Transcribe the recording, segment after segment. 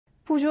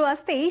পুজো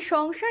আসতেই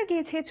সংসার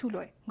গিয়েছে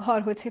চুলোয়, ঘর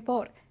হচ্ছে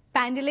পর,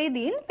 প্যান্ডেলেই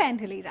দিন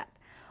প্যান্ডেলেই রাত।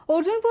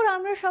 অর্জুনপুর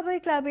আমরা সবাই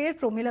ক্লাবের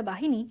প্রমিলা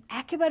বাহিনী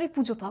একেবারে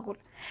পুজো পাগল।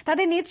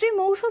 তাদের নেত্রী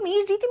মৌসুমী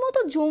রীতিমতো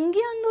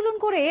জঙ্গি আন্দোলন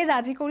করে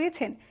রাজি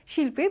করিয়েছেন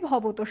শিল্পী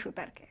ভবত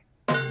সুতারকে।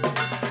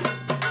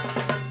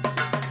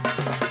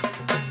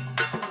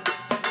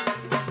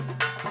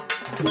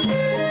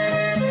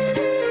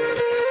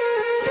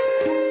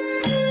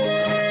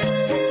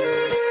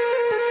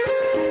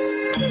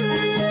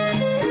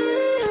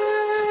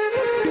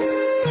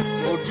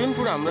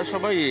 অর্জুনপুর আমরা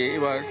সবাই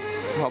এবার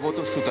ভবত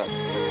সুতার,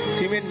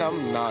 থিমের নাম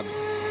নাদ।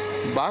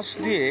 বাঁশ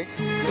দিয়ে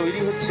তৈরি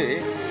হচ্ছে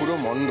পুরো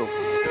মণ্ডপ।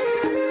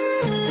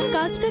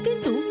 কাজটা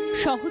কিন্তু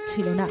সহজ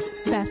ছিল না।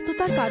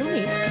 ব্যস্ততার কারণে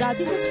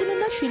রাজি হচ্ছিলেন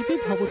না শিল্পী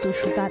ভবত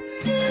সুতার।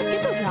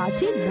 কিন্তু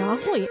রাজি না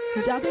হয়ে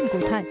যাবেন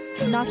কোথায়?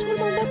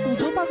 নাচরবান্ধা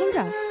পুজো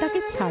পাগলরা তাকে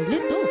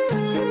ছাড়লেন তো।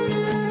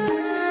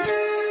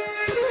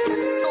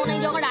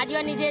 যখন রাজি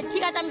হন যে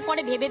ঠিক আছে আমি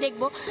পরে ভেবে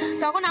দেখবো,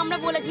 তখন আমরা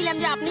বলেছিলাম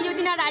যে আপনি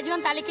যদি না রাজি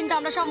হন তাহলে কিন্তু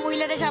আমরা সব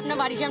মহিলারা এসে আপনার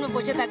বাড়ির সামনে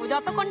বসে থাকবো,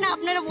 যতক্ষণ না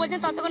আপনারা বলছেন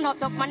ততক্ষণ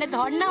মানে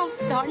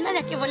ধর্না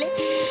যাকে বলে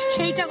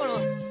সেইটা করো।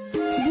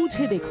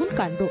 বুঝে দেখুন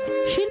কাণ্ড।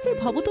 শিল্পী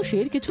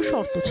ভবতোষের কিছু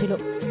শর্ত ছিল।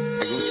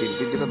 একজন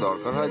শিল্পীর যেটা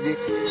দরকার হয় যে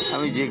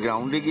আমি যে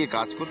গ্রাউন্ডে গিয়ে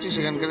কাজ করছি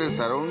সেখানকার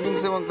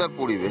সারাউন্ডিংস এবং তার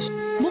পরিবেশ।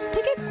 মুখ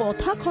থেকে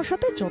কথা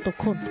খসাতে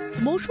যতক্ষণ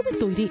মৌসুমী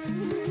তৈরি।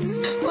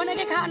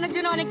 ওনাকে খাওয়ানোর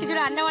জন্য অনেক কিছু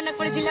রান্না বান্না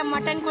করেছিলাম,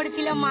 মাটন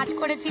করেছিলাম, মাছ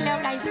করেছিলাম,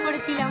 রাইস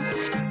করেছিলাম।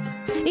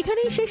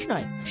 এখানেই শেষ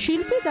নয়,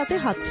 শিল্পী যাতে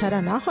হাতছাড়া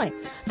না হয়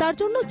তার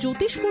জন্য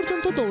জ্যোতিষ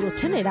পর্যন্ত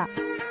দৌড়চ্ছেন এরা।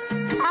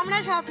 আমরা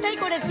সবটাই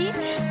করেছি,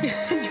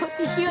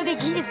 জ্যোতিষীও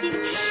দেখিয়েছি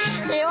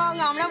এবং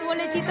আমরা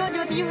বলেছি তো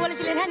জ্যোতিষী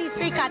বলেছিলেন হ্যাঁ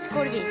নিশ্চয়ই কাজ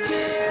করবে,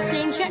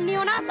 টেনশন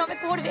নিও না, তবে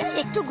করবে,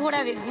 একটু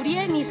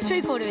ঘুরিয়ে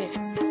নিশ্চয়ই করবে।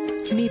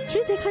 নেত্রী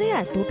যেখানে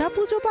এতটা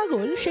পুজো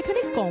পাগল,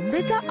 সেখানে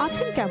কমরেডরা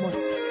আছেন কেমন?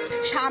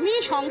 স্বামী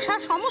সংসার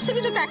সমস্ত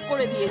কিছু ত্যাগ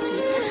করে দিয়েছি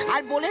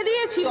আর বলে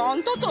দিয়েছি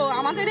অন্তত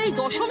আমাদের এই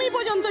দশমী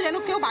পর্যন্ত যেন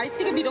কেউ বাড়ির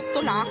থেকে বিরক্ত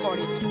না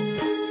করে।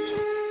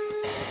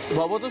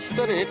 ভবত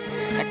সুতারের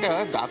একটা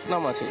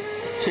ডাকনাম আছে,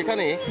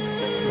 সেখানে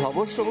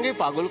ভবর সঙ্গে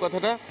পাগল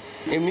কথাটা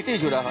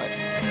এমনিতেই জোড়া হয়।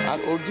 আর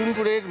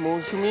অর্জুনপুরের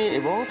মৌসুমী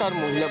এবং তার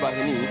মহিলা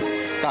বাহিনী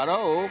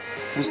তারাও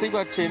বুঝতেই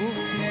পারছেন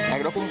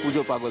একরকম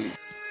পুজো পাগলই।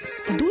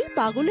 দুই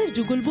পাগলের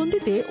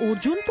যুগলবন্দিতে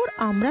অর্জুনপুর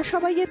আমরা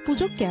সবাইয়ের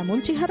পুজো কেমন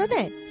চেহারা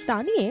নেয় তা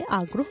নিয়ে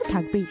আগ্রহ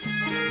থাকবেই।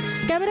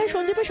 ক্যামেরায়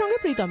সঞ্জীবের সঙ্গে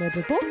প্রীতমের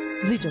রিপোর্ট,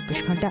 জি 24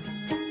 ঘন্টা।